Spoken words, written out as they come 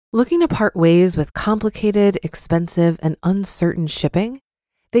Looking to part ways with complicated, expensive, and uncertain shipping?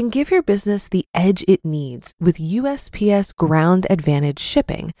 Then give your business the edge it needs with USPS Ground Advantage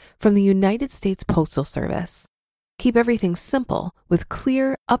shipping from the United States Postal Service. Keep everything simple with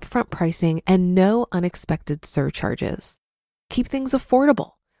clear, upfront pricing and no unexpected surcharges. Keep things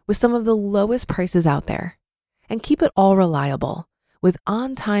affordable with some of the lowest prices out there. And keep it all reliable with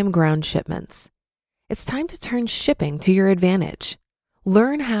on-time ground shipments. It's time to turn shipping to your advantage.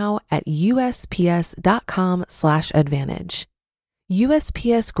 Learn how at USPS.com/advantage.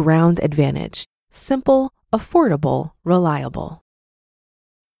 USPS Ground Advantage. Simple, affordable, reliable.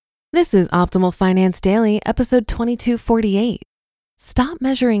 This is Optimal Finance Daily, episode 2248. Stop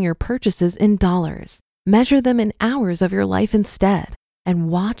measuring your purchases in dollars. Measure them in hours of your life instead,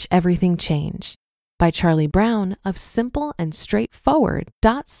 and watch everything change. By Charlie Brown of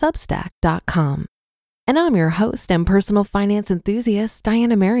simpleandstraightforward.substack.com. And I'm your host and personal finance enthusiast,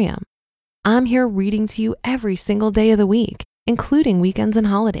 Diana Merriam. I'm here reading to you every single day of the week, including weekends and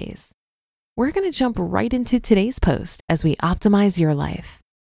holidays. We're going to jump right into today's post as we optimize your life.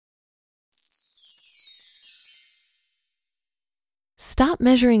 Stop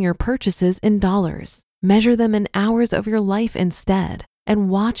measuring your purchases in dollars. Measure them in hours of your life instead, and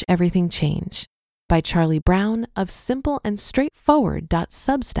watch everything change. By Charlie Brown of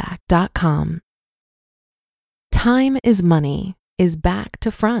simpleandstraightforward.substack.com. Time is money is back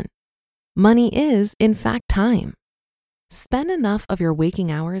to front. Money is, in fact, time. Spend enough of your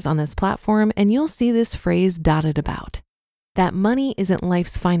waking hours on this platform and you'll see this phrase dotted about. That money isn't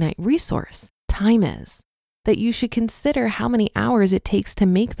life's finite resource, time is. That you should consider how many hours it takes to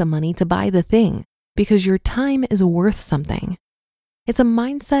make the money to buy the thing, because your time is worth something. It's a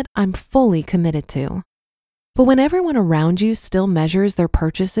mindset I'm fully committed to. But when everyone around you still measures their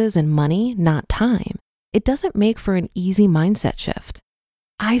purchases in money, not time, it doesn't make for an easy mindset shift.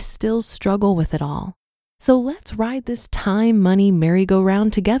 I still struggle with it all. So let's ride this time-money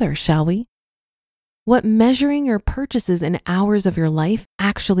merry-go-round together, shall we? What measuring your purchases in hours of your life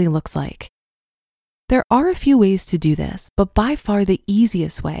actually looks like. There are a few ways to do this, but by far the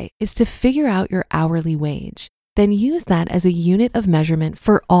easiest way is to figure out your hourly wage, then use that as a unit of measurement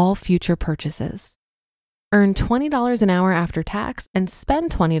for all future purchases. Earn $20 an hour after tax and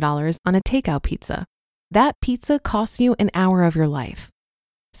spend $20 on a takeout pizza. That pizza costs you an hour of your life.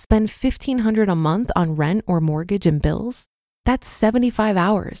 Spend $1,500 a month on rent or mortgage and bills. That's 75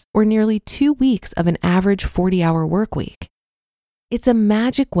 hours or nearly 2 weeks of an average 40-hour work week. It's a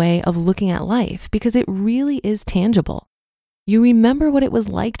magic way of looking at life because it really is tangible. You remember what it was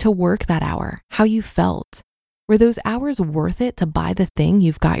like to work that hour, how you felt. Were those hours worth it to buy the thing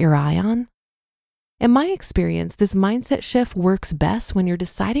you've got your eye on? In my experience, this mindset shift works best when you're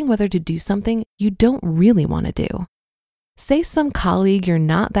deciding whether to do something you don't really want to do. Say some colleague you're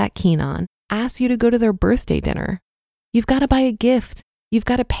not that keen on asks you to go to their birthday dinner. You've got to buy a gift. You've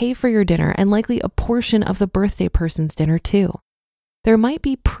got to pay for your dinner and likely a portion of the birthday person's dinner too. There might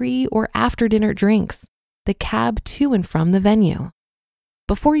be pre or after dinner drinks, the cab to and from the venue.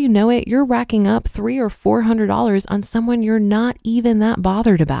 Before you know it, you're racking up $300 or $400 on someone you're not even that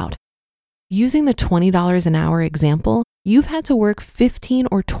bothered about. Using the $20 an hour example, you've had to work 15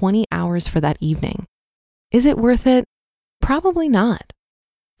 or 20 hours for that evening. Is it worth it? Probably not.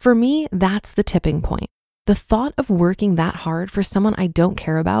 For me, that's the tipping point. The thought of working that hard for someone I don't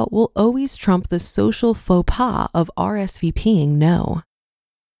care about will always trump the social faux pas of RSVPing no.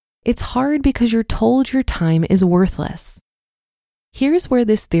 It's hard because you're told your time is worthless. Here's where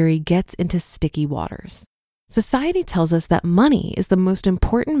this theory gets into sticky waters. Society tells us that money is the most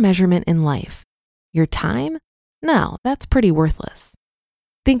important measurement in life. Your time? No, that's pretty worthless.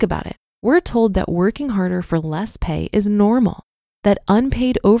 Think about it. We're told that working harder for less pay is normal, that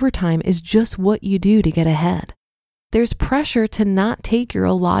unpaid overtime is just what you do to get ahead. There's pressure to not take your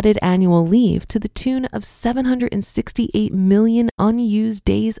allotted annual leave to the tune of 768 million unused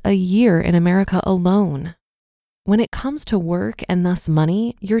days a year in America alone. When it comes to work and thus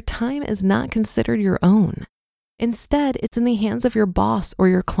money, your time is not considered your own. Instead, it's in the hands of your boss or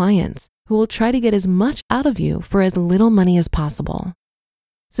your clients who will try to get as much out of you for as little money as possible.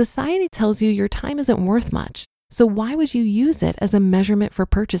 Society tells you your time isn't worth much, so why would you use it as a measurement for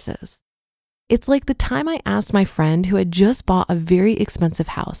purchases? It's like the time I asked my friend who had just bought a very expensive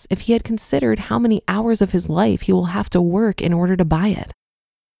house if he had considered how many hours of his life he will have to work in order to buy it.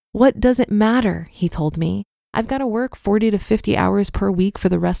 What does it matter? He told me. I've got to work 40 to 50 hours per week for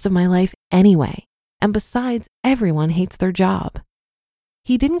the rest of my life anyway. And besides, everyone hates their job.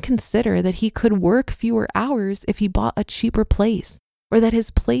 He didn't consider that he could work fewer hours if he bought a cheaper place, or that his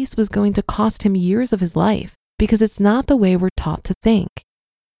place was going to cost him years of his life, because it's not the way we're taught to think.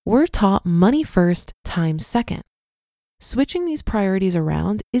 we're taught money first, time second. Switching these priorities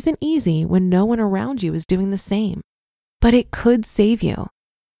around isn't easy when no one around you is doing the same, but it could save you.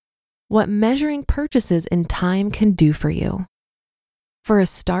 What measuring purchases in time can do for you. For a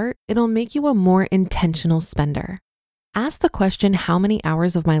start, it'll make you a more intentional spender. Ask the question, how many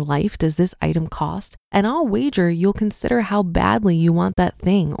hours of my life does this item cost? And I'll wager you'll consider how badly you want that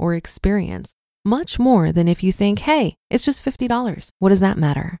thing or experience, much more than if you think, hey, it's just $50. What does that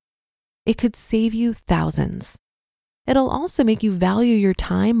matter? It could save you thousands. It'll also make you value your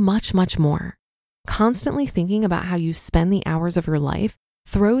time much, much more. Constantly thinking about how you spend the hours of your life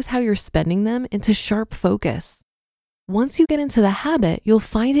throws how you're spending them into sharp focus. Once you get into the habit, you'll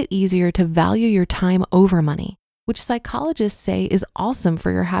find it easier to value your time over money, which psychologists say is awesome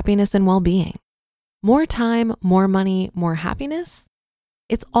for your happiness and well-being. More time, more money, more happiness?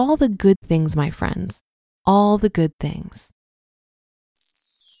 It's all the good things, my friends. All the good things.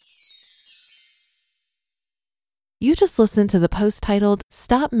 You just listened to the post titled,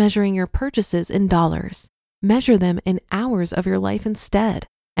 Stop Measuring Your Purchases in Dollars. Measure them in hours of your life instead,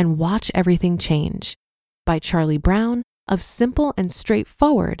 and watch everything change. By Charlie Brown of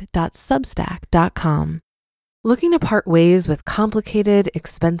simpleandstraightforward.substack.com. Looking to part ways with complicated,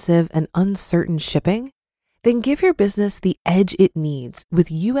 expensive, and uncertain shipping? Then give your business the edge it needs with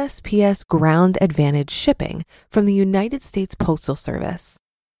USPS Ground Advantage shipping from the United States Postal Service.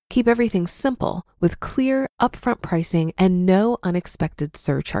 Keep everything simple with clear, upfront pricing and no unexpected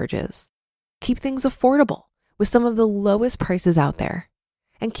surcharges. Keep things affordable with some of the lowest prices out there.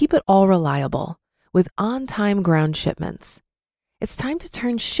 And keep it all reliable with on-time ground shipments. It's time to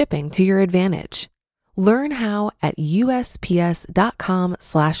turn shipping to your advantage. Learn how at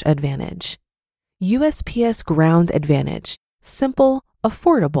USPS.com/advantage. USPS Ground Advantage. Simple,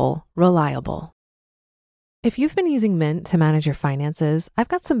 affordable, reliable. If you've been using Mint to manage your finances, I've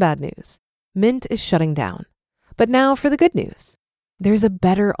got some bad news. Mint is shutting down. But now for the good news. There's a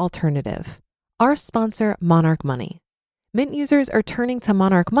better alternative. Our sponsor, Monarch Money. Mint users are turning to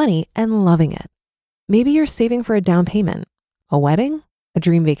Monarch Money and loving it. Maybe you're saving for a down payment, a wedding, a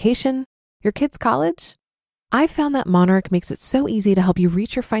dream vacation, your kids' college. I've found that Monarch makes it so easy to help you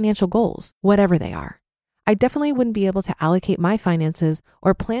reach your financial goals, whatever they are. I definitely wouldn't be able to allocate my finances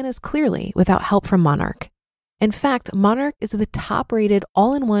or plan as clearly without help from Monarch. In fact, Monarch is the top-rated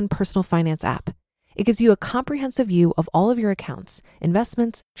all-in-one personal finance app. It gives you a comprehensive view of all of your accounts,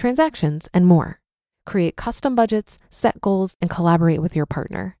 investments, transactions, and more. Create custom budgets, set goals, and collaborate with your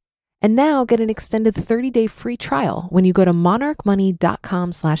partner. And now get an extended 30-day free trial when you go to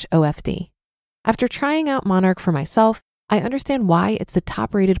monarchmoney.com/OFD. After trying out Monarch for myself, I understand why it's the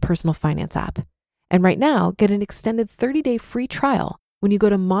top-rated personal finance app. And right now, get an extended 30-day free trial when you go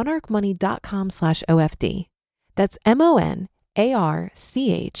to monarchmoney.com/OFD. That's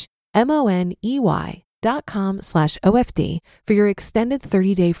monarchmoney.com/OFD for your extended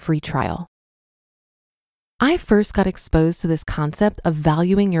 30-day free trial. I first got exposed to this concept of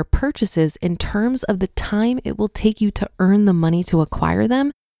valuing your purchases in terms of the time it will take you to earn the money to acquire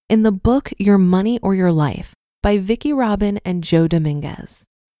them in the book Your Money or Your Life by Vicki Robin and Joe Dominguez.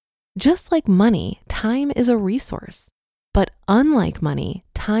 Just like money, time is a resource. But unlike money,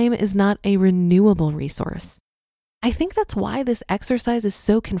 time is not a renewable resource. I think that's why this exercise is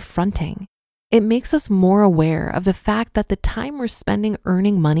so confronting. It makes us more aware of the fact that the time we're spending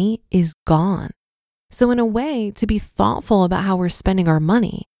earning money is gone. So in a way, to be thoughtful about how we're spending our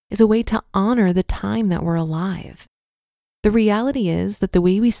money is a way to honor the time that we're alive. The reality is that the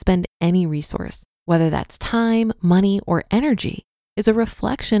way we spend any resource, whether that's time, money, or energy, is a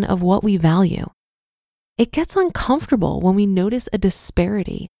reflection of what we value. It gets uncomfortable when we notice a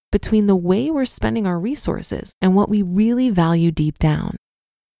disparity between the way we're spending our resources and what we really value deep down.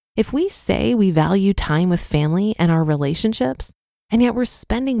 If we say we value time with family and our relationships, and yet we're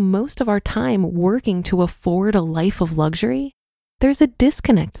spending most of our time working to afford a life of luxury, there's a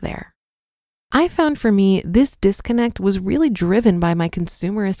disconnect there. I found for me, this disconnect was really driven by my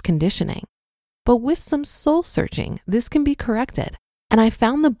consumerist conditioning. But with some soul searching, this can be corrected. And I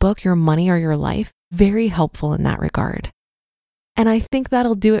found the book Your Money or Your Life very helpful in that regard. And I think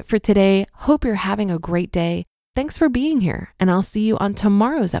that'll do it for today. Hope you're having a great day. Thanks for being here, and I'll see you on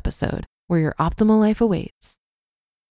tomorrow's episode where your optimal life awaits.